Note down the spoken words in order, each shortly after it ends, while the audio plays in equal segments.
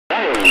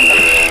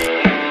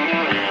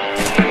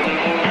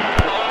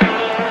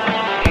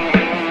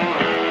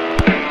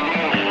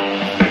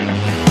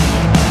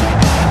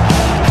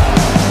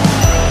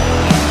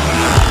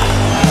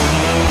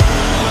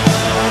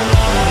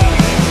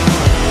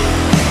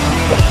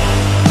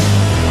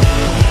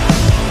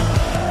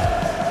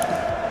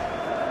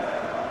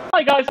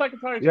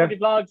McIntyre 20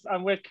 Vlogs.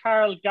 I'm with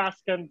Carl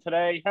Gaskin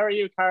today. How are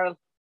you, Carl?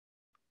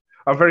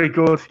 I'm very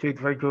good, Keith.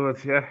 Very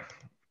good. Yeah,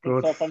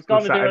 Good good. stuff. I was Good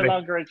going to do a Saturday.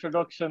 longer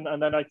introduction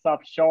and then I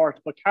stopped short.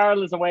 But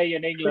Carl is away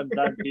in England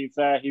and he's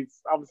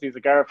obviously he's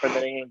a girlfriend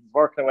in England. He's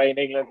working away in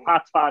England.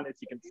 Pat's fan, as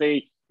you can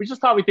see. We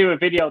just thought we'd do a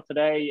video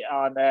today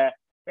on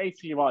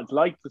basically what it's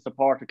like to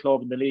support a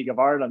club in the League of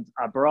Ireland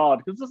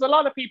abroad. Because there's a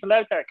lot of people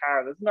out there,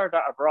 Carl, isn't there,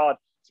 that abroad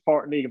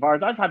supporting League of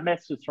Ireland? I've had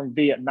messages from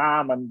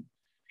Vietnam and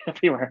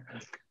everywhere.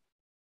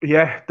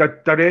 Yeah,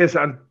 that is,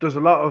 and there's a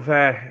lot of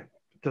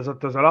there's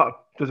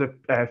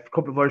a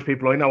couple of Irish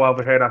people I know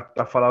over here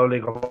that follow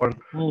League of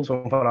Ireland.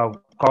 Some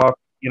follow Cork,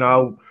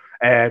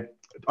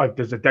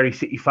 there's a Derry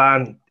City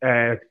fan,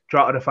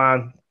 Drogheda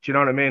fan. Do you know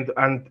what I mean?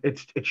 And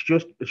it's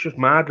just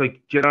mad,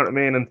 like, do you know what I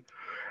mean?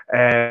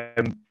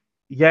 And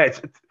yeah,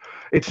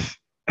 it's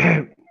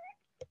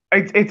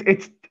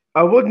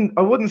I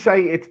wouldn't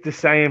say it's the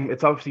same.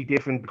 It's obviously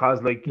different because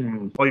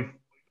the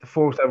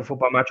first ever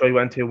football match I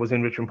went to was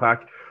in Richmond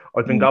Park.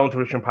 I've been going to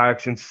Richmond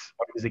Park since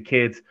I was a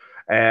kid.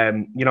 I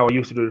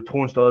used to do the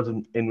turnstiles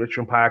in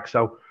Richmond Park,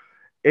 so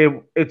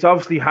it's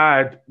obviously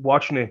hard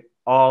watching it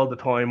all the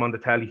time on the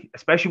telly,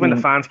 especially when the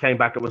fans came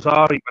back. It was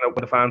alright when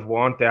the fans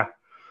weren't there,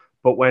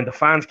 but when the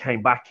fans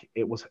came back,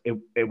 it was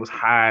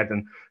hard,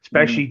 and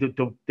especially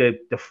the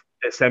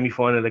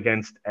semi-final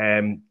against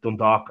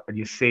Dundalk, and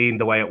you seen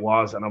the way it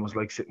was, and I was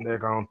like sitting there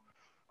going,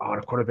 "Oh, I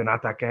could have been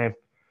at that game."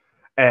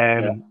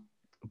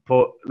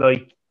 But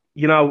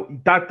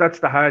that's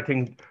the hard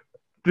thing.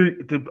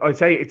 I'd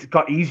say it's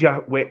got easier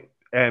with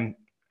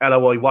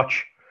LOI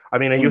Watch. I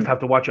mean, I used to have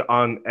to watch it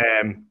on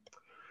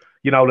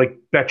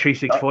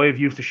Bet365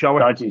 used to show it.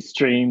 Dodgy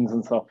streams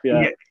and stuff,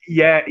 yeah.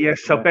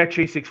 So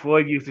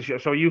Bet365 used to show.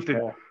 So I used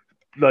to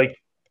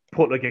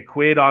put like a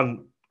quid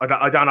on.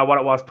 I don't know what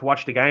it was to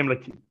watch the game.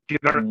 Like, do you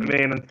know what I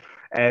mean?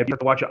 And you have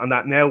to watch it on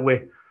that now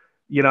with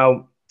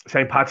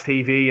St. Pat's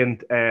TV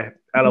and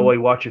LOI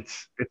Watch.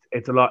 It's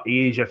a lot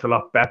easier. It's a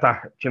lot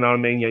better. Do you know what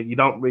I mean? You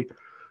don't really,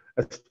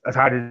 as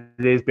hard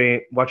as it is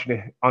being watching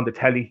it on the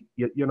telly,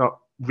 you're not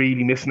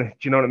really missing it.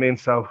 Do you know what I mean?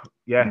 So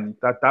yeah,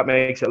 that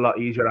makes it a lot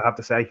easier, I have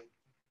to say. Do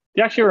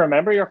you actually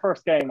remember your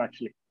first game?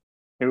 Actually,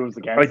 who was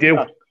against? I do.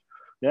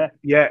 That?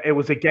 Yeah. It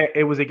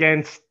was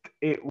against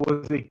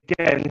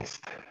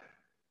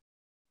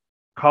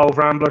Cove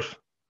Ramblers,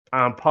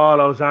 and Paul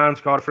Ozan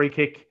scored a free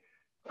kick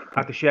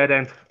at the shed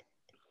end.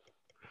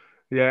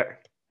 Yeah,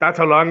 that's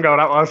how long ago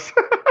that was.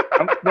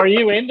 Were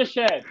you in the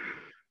shed?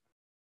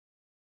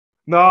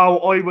 No,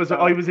 I was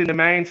in the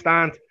main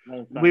stand.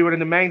 We were in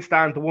the main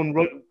stand, the one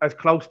right as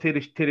close to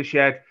the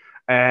shed,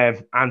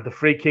 and the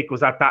free kick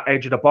was at that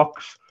edge of the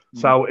box.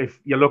 So if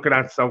you're looking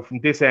at from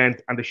this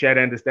end and the shed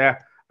end is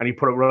there, and he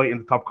put it right in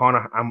the top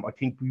corner, and I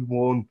think we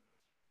won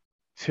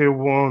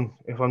 2-1,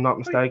 if I'm not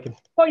mistaken.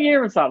 What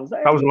year was that?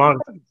 That was long.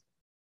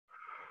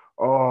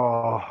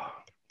 Oh,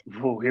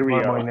 here we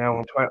are. Now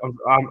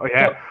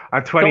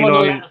I'm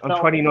 29. I'm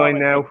 29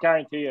 now. I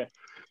guarantee you.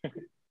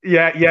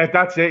 Yeah,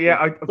 that's it. Yeah,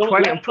 I'm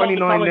 29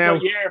 now.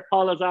 Year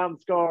Paul Ozan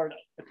scored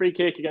a free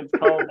kick against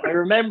Cove. I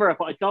remember it,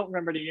 but I don't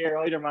remember the year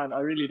either, man.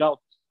 I really don't.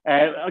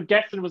 I'm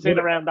guessing it was in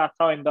around that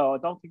time, though. I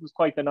don't think it was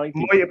quite the 90s.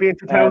 Might it be in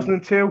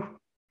 2002?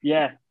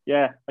 Yeah.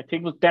 I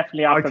think it was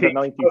definitely after the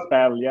 90s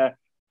spell. Yeah.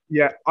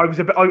 Yeah, I was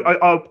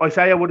I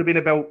say I would have been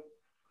about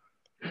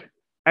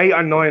 8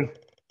 or 9.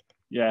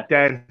 Yeah.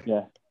 Then.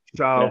 Yeah.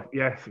 So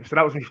so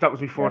that was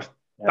my first.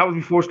 Yeah. That was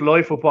my first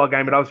live football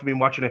game, but I've also been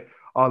watching it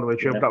all the way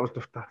through. That was the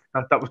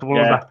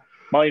one that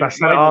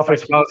set it off. I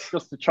suppose.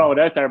 Just to throw it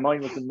out there,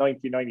 mine was in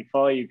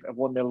 1995, a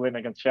 1-0 win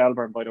against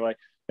Shelbourne. By the way,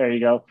 there you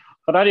go.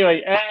 But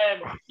anyway,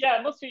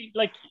 it must be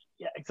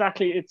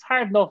exactly. It's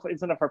hard enough,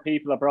 isn't it, for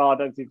people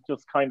abroad, as you've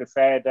just kind of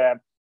said, to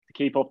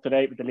keep up to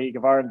date with the League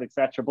of Ireland,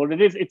 etc. But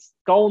it's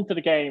going to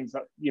the games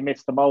that you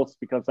miss the most,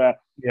 because the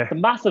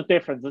massive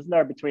difference, isn't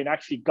there, between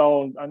actually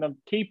going, and I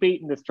keep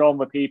beating this drum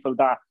with people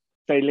that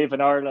they live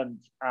in Ireland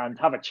and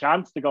have a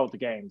chance to go to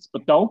games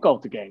but don't go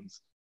to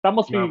games. That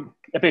must be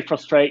a bit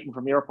frustrating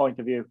from your point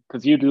of view,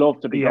 because you'd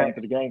love to be going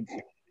to the games.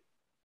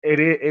 It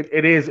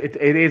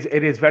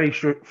is very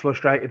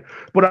frustrating.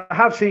 But I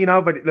have seen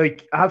over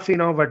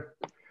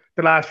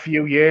the last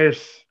few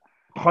years,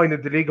 kind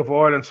of the League of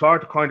Ireland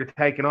sort of kind of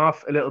taken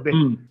off a little bit,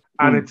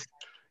 and it's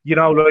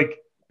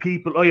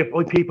people. I have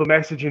people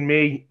messaging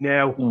me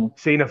now,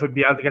 seeing if I'd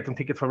be able to get them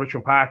tickets for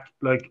Richmond Park,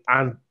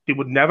 and they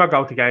would never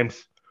go to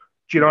games.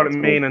 Do you know what I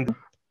mean? And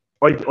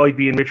I'd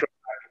be in Richmond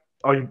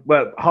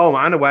Park. Home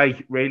and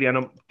away, really.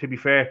 And to be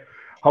fair,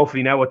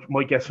 hopefully now I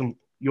might get some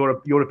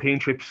European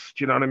trips.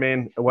 Do you know what I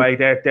mean? Away,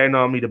 they're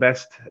normally the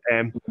best.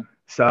 I'd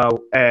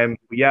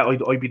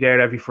be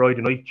there every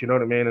Friday night. Do you know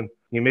what I mean? And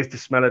you miss the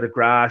smell of the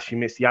grass, you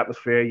miss the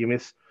atmosphere, you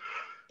miss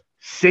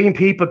seeing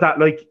people that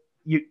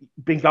you've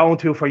been going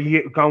for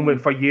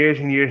years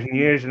and years and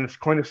years, and it's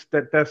kind of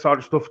that sort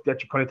of stuff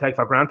that you kind of take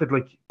for granted.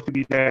 To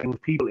be there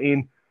with people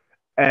in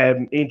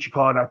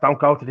Chicago that don't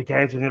go to the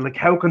games, and you're like,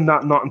 how can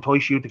that not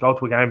entice you to go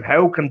to a game?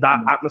 How can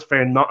that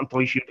atmosphere not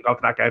entice you to go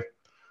to that game?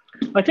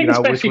 I think,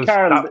 especially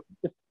Carl,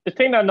 the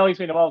thing that annoys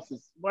me the most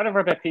is whatever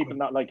about people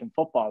not liking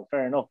football,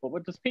 fair enough.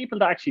 But there's people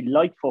that actually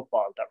like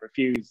football that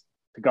refuse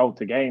to go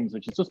to games,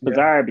 which is just Yeah.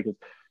 bizarre because,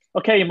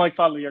 okay, you might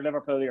follow your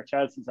Liverpool, your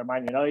Chelsea's, or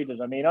Man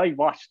United. I mean, I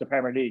watch the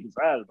Premier League as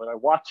well, but I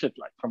watch it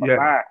like from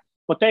afar.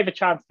 But they have a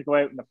chance to go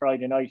out on a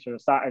Friday night or a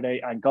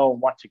Saturday and go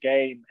and watch a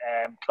game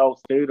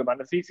close to them. And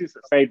it's easy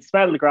to say,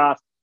 smell the grass.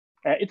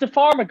 It's a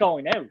form of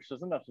going out,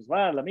 isn't it, as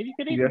well? I mean, you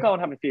could even go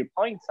and have a few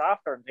pints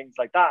after and things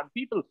like that. And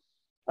people,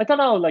 I don't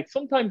know, like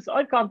sometimes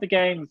I've gone to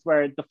games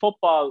where the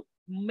football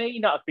may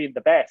not have been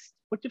the best,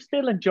 but you've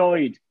still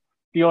enjoyed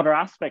the other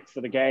aspects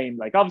of the game.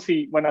 Like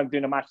obviously when I'm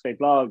doing a match day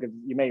blog, and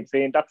you may have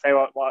seen, that's how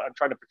I'm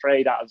trying to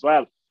portray that as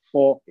well.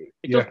 But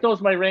it just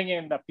does my ring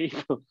in that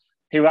people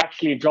who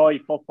actually enjoy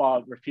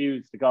football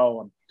refuse to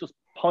go and just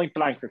point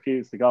blank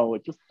refuse to go.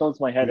 It just does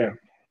my head in.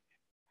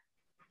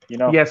 You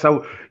know?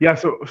 So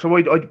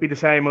I'd be the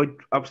same. I'd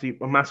obviously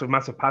a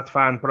massive Pats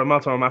fan, but I'm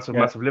also a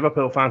massive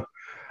Liverpool fan.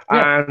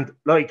 Yeah. And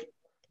like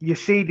you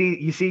see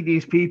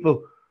these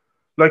people,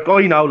 like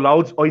I know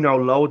loads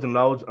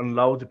and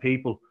loads of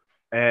people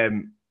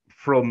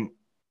from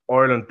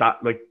Ireland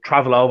that like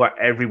travel over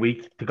every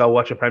week to go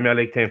watch a Premier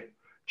League team.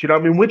 Do you know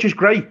what I mean? Which is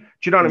great. Do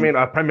you know what I mean?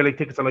 Our Premier League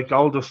tickets are like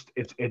gold dust.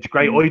 It's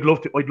great. I'd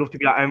love to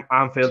be at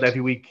Anfield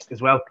every week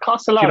as well. It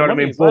costs a lot of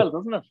money as well,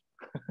 doesn't it?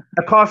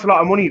 It costs a lot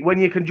of money when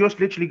you can just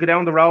literally go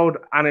down the road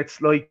and it's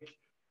like,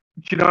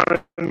 do you know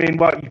what I mean?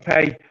 What you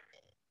pay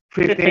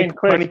 15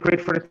 20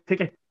 quid for the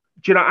ticket.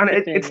 Do you know? And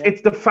 15,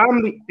 it's the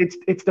family.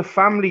 It's the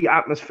family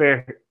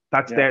atmosphere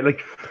that's there.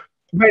 Like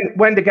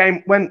when the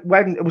game when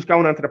it was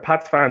going on to the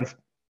Pats fans.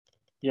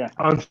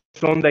 On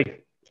Sunday,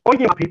 I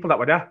knew people that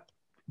were there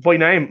by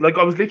name. Like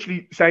I was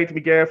literally saying to my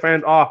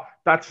girlfriend, "Oh,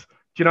 that's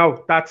you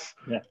know that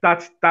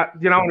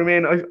you know what I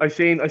mean." I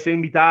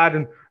seen my dad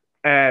and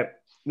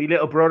my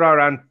little brother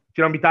and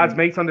you know my dad's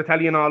mates on the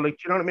telly and all.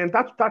 Like you know what I mean?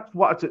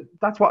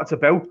 That's what it's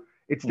about.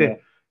 It's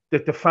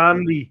the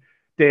family,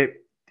 the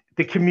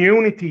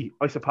community.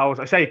 I suppose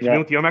I say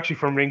community. I'm actually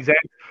from Ringsend,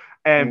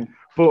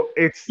 but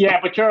it's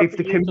but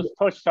you just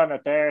touched on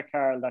it there,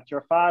 Carl. That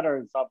your father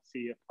is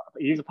obviously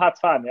he's a Pats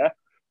fan, yeah.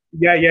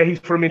 Yeah, he's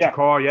from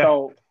Inchicore,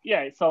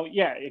 So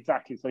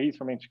exactly. So he's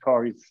from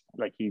Inchicore.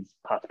 He's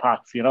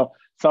Pats, you know.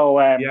 So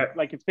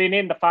like it's been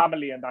in the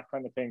family and that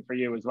kind of thing for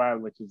you as well,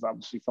 which is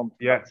obviously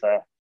something that's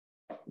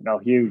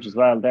huge as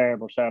well there.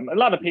 But a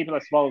lot of people, I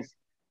suppose,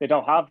 they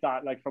don't have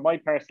that. Like for my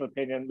personal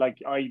opinion, like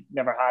I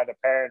never had a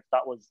parent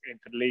that was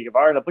into the League of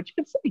Ireland, but you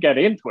can still get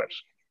into it.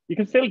 You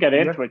can still get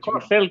into it. You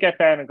can still get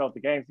down and go to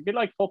games. If you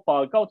like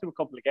football, go to a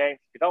couple of games.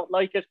 If you don't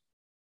like it,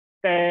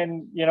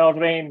 then you know what I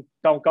mean,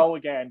 don't go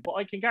again. But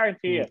I can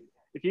guarantee you,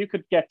 if you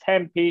could get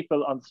 10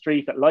 people on the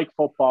street that like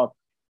football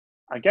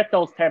and get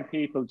those 10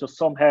 people just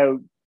somehow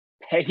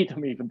pay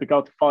them even to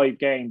go to 5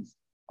 games,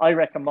 I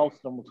reckon most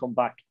of them will come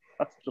back.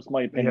 That's just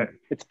my opinion.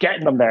 It's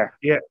getting them there.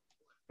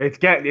 It's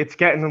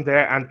getting them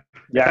there, and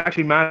it's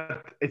actually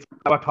mad. It's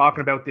about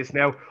talking about this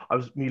now. My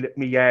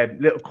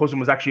little cousin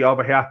was actually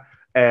over here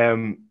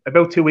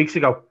about 2 weeks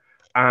ago,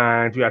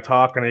 and we were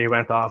talking, and he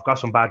went, "Oh, I've got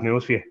some bad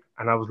news for you,"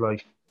 and I was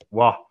like,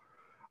 "What?"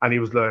 And he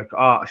was like,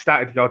 "Oh, I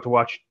started to go to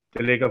watch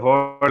the League of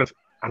Ireland."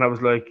 And I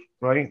was like,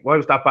 "Right, why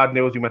was that bad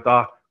news?" He went,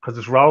 "Oh, because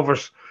it's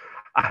Rovers."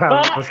 And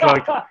I was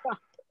like,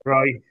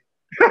 "Right."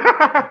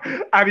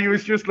 And he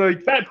was just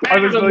like, I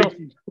was like,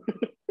 nothing.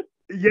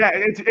 "Yeah,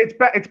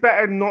 it's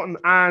better than nothing."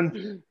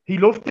 And he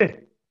loved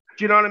it.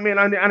 Do you know what I mean?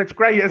 And it's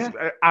great. And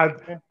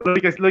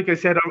like I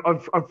said,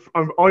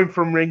 I'm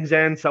from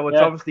Ringsend, so it's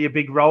obviously a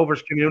big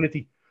Rovers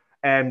community.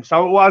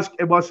 So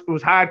it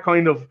was hard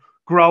kind of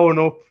growing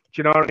up. Do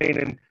you know what I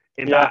mean?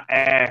 In that,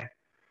 I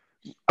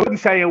wouldn't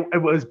say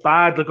it was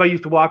bad. Like I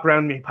used to walk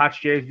around me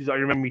patch jerseys. I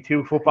remember me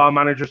 2 football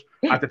managers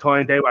at the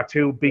time. They were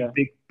 2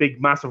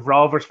 big, massive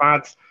Rovers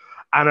fans,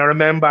 and I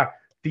remember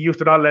they used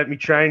to not let me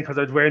train because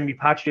I was wearing me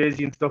patch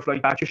jersey and stuff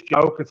like that, just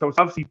joking. So it's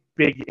obviously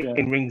big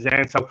in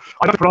Ringsend. So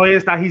I'm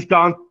surprised that he's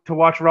gone to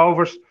watch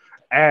Rovers.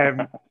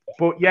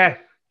 But yeah, do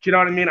you know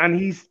what I mean? And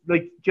he's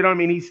like, do you know what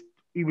I mean?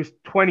 He was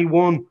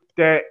 21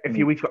 there a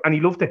few weeks ago, and he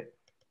loved it.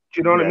 Do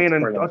you know what I mean?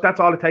 And brilliant.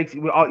 That's all it takes.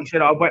 He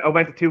said, I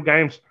went to 2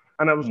 games,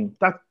 and I was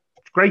that's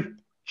great. Do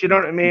you know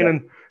what I mean?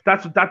 And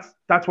that's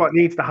what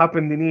needs to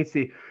happen.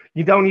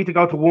 You don't need to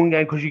go to one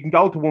game, because you can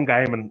go to one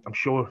game, and I'm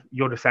sure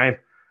you're the same.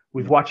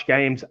 We've watched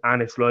games,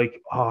 and it's like,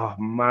 oh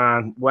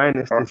man, when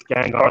is this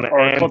game going to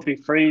end? It could be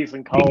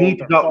freezing cold. You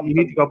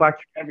need to go back.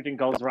 Everything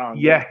goes wrong.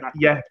 Yeah.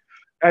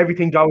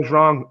 Everything goes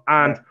wrong,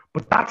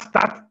 but that's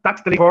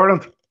the League of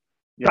Ireland.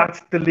 That's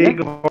the League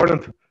of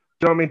Ireland. Do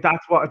you know what I mean?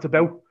 That's what it's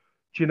about.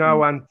 Do you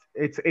know? And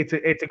it's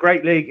a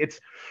great league.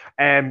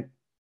 I'll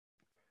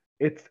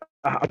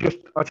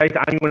say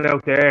to anyone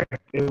out there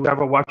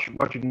whoever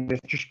watching this,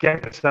 just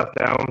get yourself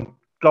down,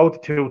 go to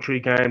 2 or 3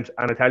 games,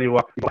 and I tell you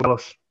what, you tell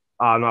us,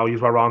 "Oh no, you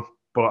were wrong,"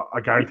 but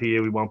I guarantee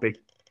you we won't be.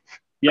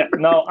 Yeah,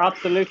 no,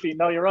 absolutely,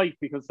 no, you're right,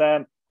 because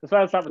as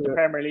well as that with the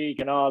Premier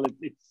League and all,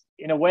 it's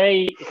in a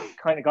way it's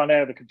kind of gone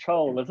out of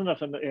control, isn't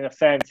it? In a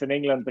sense, in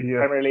England, the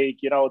Premier League,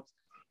 you know,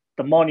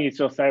 the money is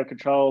just out of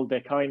control.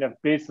 The kind of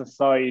business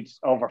side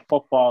over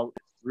football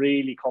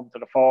really come to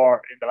the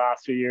fore in the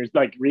last few years,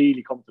 like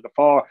really come to the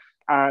fore.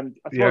 And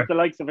I suppose the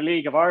likes of a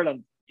League of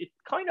Ireland, it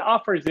kind of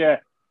offers you,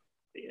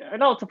 I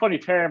know it's a funny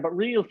term, but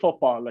real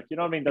football, like, you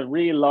know what I mean? The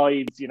real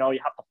lives, you know, you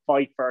have to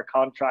fight for a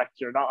contract.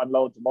 You're not on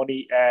loads of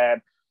money.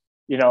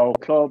 You know,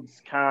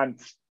 clubs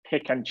can't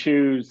pick and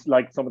choose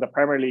like some of the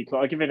Premier League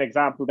clubs. I'll give you an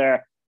example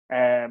there.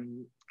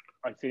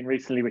 I've seen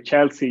recently with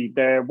Chelsea,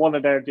 they're one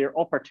of their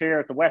upper tier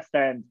at the West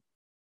End.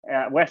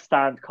 West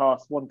Stand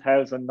costs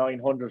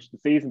 1,900 the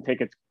season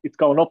tickets. It's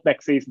going up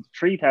next season to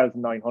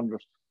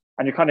 3,900,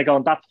 and you're kind of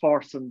going, that's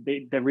forcing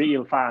the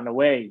real fan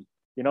away.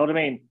 You know what I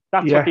mean?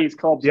 That's what these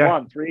clubs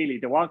want, really.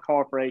 They want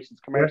corporations,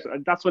 commercial,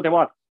 and that's what they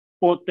want.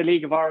 But the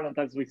League of Ireland,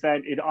 as we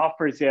said, it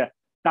offers you,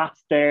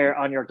 that's there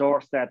on your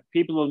doorstep.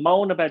 People will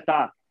moan about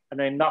that and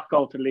then not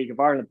go to the League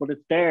of Ireland, but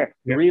it's there.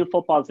 The real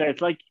football's there.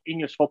 It's like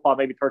English football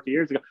maybe 30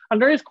 years ago.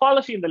 And there is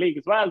quality in the league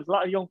as well. There's a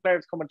lot of young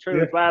players coming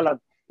through as well. And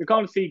you're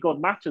going to see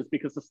good matches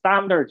because the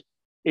standard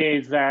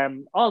is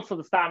also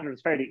the standard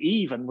is fairly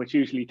even, which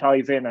usually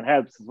ties in and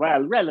helps as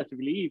well.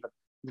 Relatively even.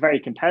 It's very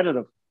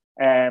competitive.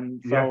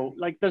 So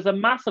like there's a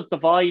massive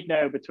divide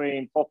now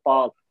between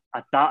football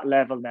at that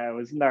level now,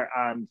 isn't there?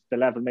 And the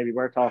level maybe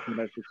we're talking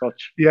about as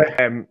such.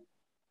 Yeah.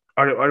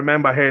 I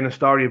remember hearing a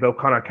story about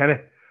Conor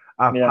Kennett.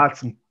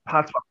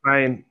 Pats were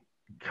playing.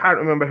 Can't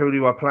remember who they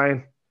were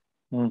playing.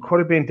 Could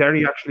have been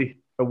Derry actually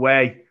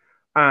away.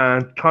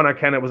 And Conor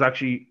Kennett was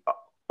actually.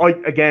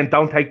 Again,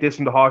 don't take this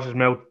in the horse's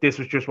mouth. This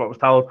was just what was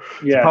told.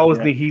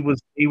 Supposedly he was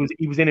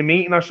in a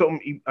meeting or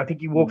something. I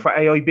think he worked for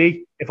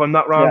AIB, if I'm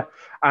not wrong.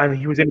 And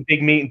he was in a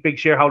big meeting, big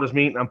shareholders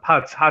meeting, and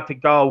Pats had to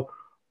go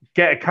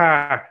get a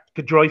car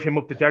to drive him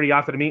up to Derry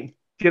after the meeting.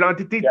 You know,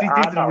 these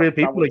are real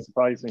people. That would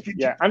surprise me.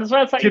 And as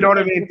well, it's like, you know what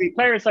I mean?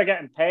 Players are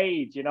getting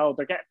paid. You know,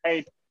 they're getting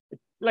paid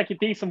like a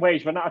decent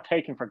wage, but not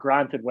taken for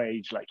granted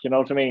wage. Like, you know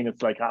what I mean?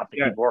 It's like I have to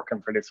keep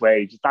working for this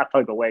wage. It's that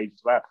type of wage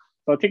as well.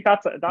 So I think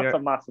that's a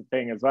massive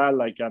thing as well.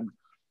 Like, you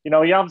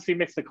know, you obviously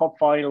missed the cup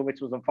final, which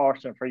was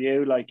unfortunate for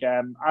you. Like,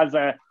 as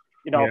a,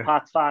 you know,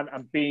 Pats fan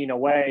and being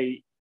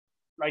away,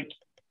 like,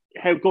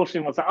 how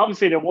gutting was that?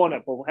 Obviously they won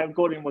it, but how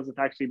gutting was it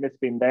to actually miss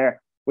being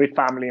there with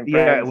family and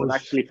friends and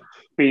actually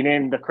being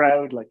in the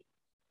crowd? Like,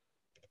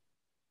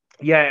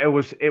 it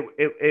was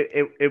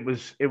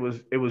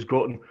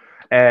gutting.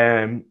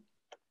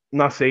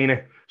 Not seeing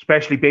it,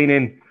 especially being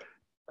in,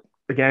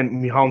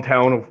 again, my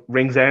hometown of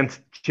Ringsend,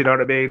 you know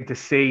what I mean? To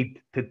see,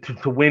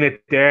 to win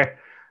it there.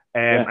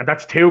 And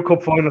that's 2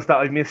 cup finals that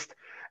I missed.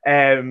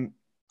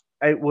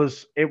 It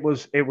was, I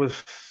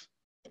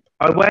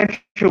went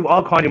through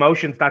all kind of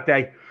emotions that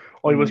day.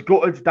 I was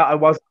gutted that I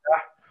wasn't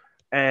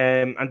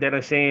there. And then I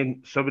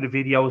seen some of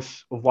the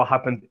videos of what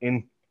happened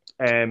in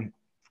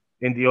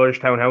the Irish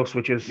Town House,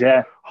 which is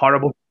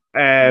horrible.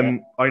 I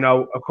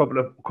know a couple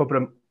of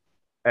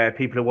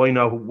people who I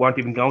know who weren't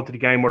even going to the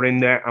game were in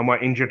there and were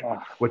injured,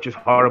 which is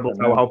horrible.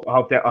 So I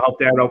hope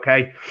they're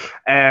okay.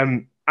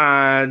 And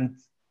I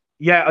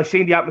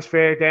seen the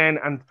atmosphere then,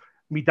 and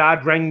my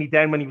dad rang me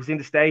then when he was in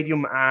the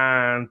stadium,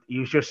 and he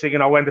was just singing,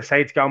 "Oh, when the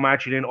Saints go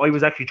marching in." I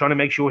was actually trying to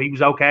make sure he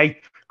was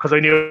okay because I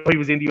knew he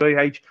was in the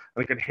IH, and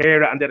I could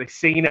hear it, and then I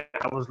seen it.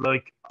 I was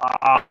like,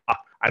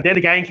 and then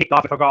the game kicked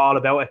off. I forgot all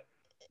about it.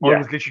 I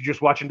was literally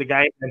just watching the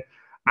game,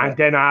 and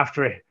then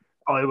after it,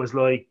 I was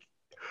like,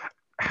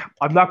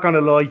 I'm not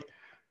gonna lie.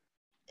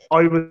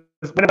 When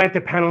I went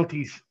to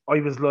penalties, I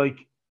was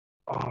like,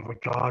 oh my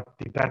God,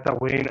 they better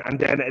win. And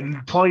then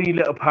a tiny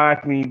little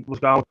part of me was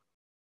going,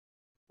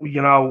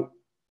 you know,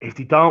 if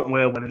they don't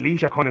well, at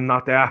least you're kind of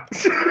not there.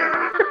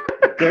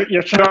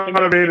 You're trying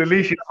to at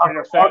least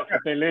you're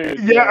if they lose.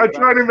 I'm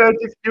trying to make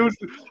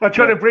excuses. I'm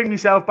trying to bring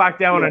myself back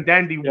down, and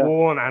then they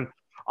won. And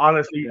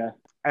honestly,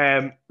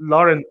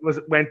 Lauren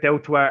went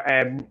out to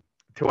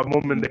her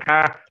mum in the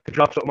car to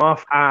drop something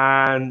off,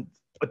 and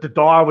the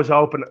door was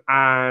open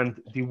and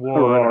they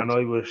won, and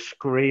I was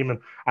screaming.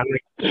 And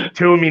like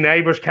 2 of my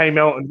neighbours came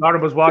out, and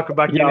Lauren was walking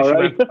back in, and she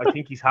went, I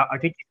think he's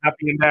happy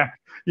in there.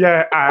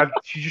 Yeah, and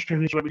she just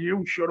went,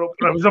 "You shut up."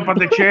 And I was up on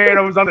the chair,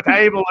 I was on the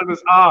table.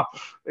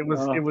 It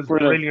was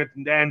brilliant.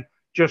 And then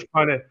just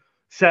kind of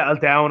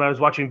settled down. I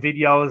was watching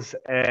videos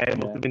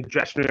in the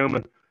dressing room,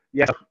 and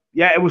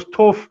it was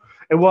tough.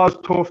 It was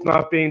tough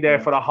not being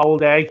there for the whole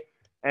day.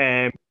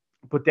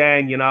 But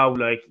then, you know,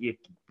 like, you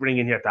bring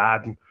in your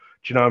dad, and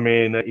do you know what I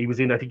mean? I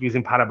think he was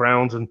in Pat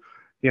Brown's, and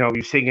you know, he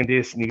was singing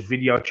this and he was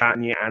video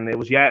chatting you, and it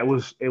was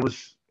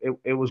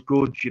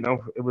good. You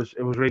know, it was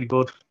really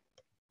good.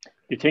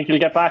 You think he'll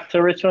get back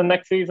to Richmond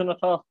next season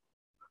at all?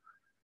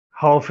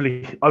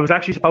 Hopefully. I was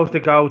actually supposed to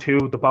go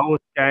to the Bows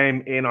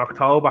game in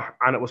October,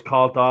 and it was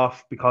called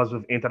off because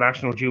of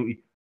international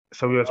duty.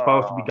 So we were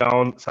supposed to be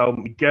going. So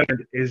Miguel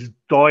is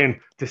dying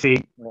to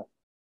see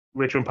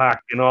Richmond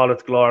Park in all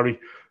its glory.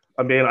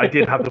 I mean, I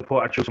did have to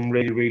put her through some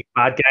really, really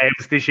bad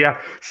games this year.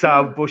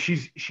 So, but she'd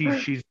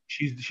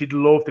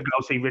love to go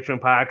see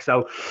Richmond Park.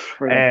 So,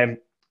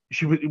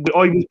 she was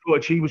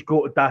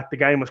good that the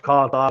game was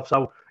called off.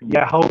 So,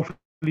 hopefully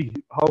we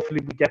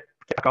get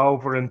back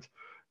over and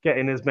get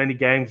in as many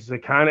games as I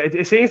can.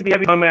 It seems to be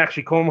every time I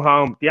actually come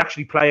home, they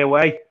actually play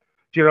away.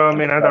 Do you know what I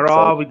mean? And they're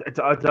always, it's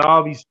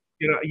always,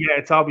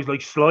 it's always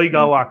like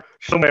Sligo or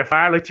somewhere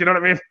far, like, do you know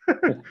what I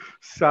mean?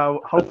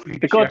 So hopefully,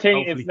 the good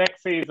thing is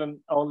next season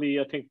only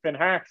I think Finn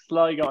Harp,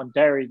 Sligo, and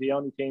Derry the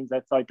only teams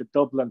outside the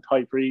Dublin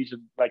type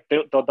region, like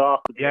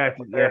Dundalk,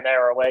 they're an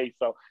hour away,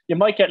 so you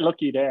might get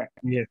lucky there.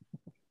 Yeah.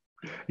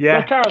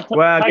 Look, Carl,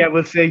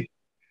 we'll see.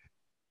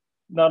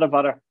 Not a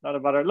bother.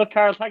 Look,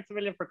 Carl, thanks a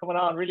million for coming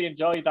on. Really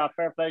enjoyed that.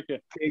 Fair play to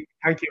you.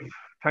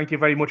 Thank you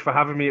very much for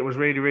having me. It was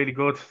really, really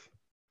good.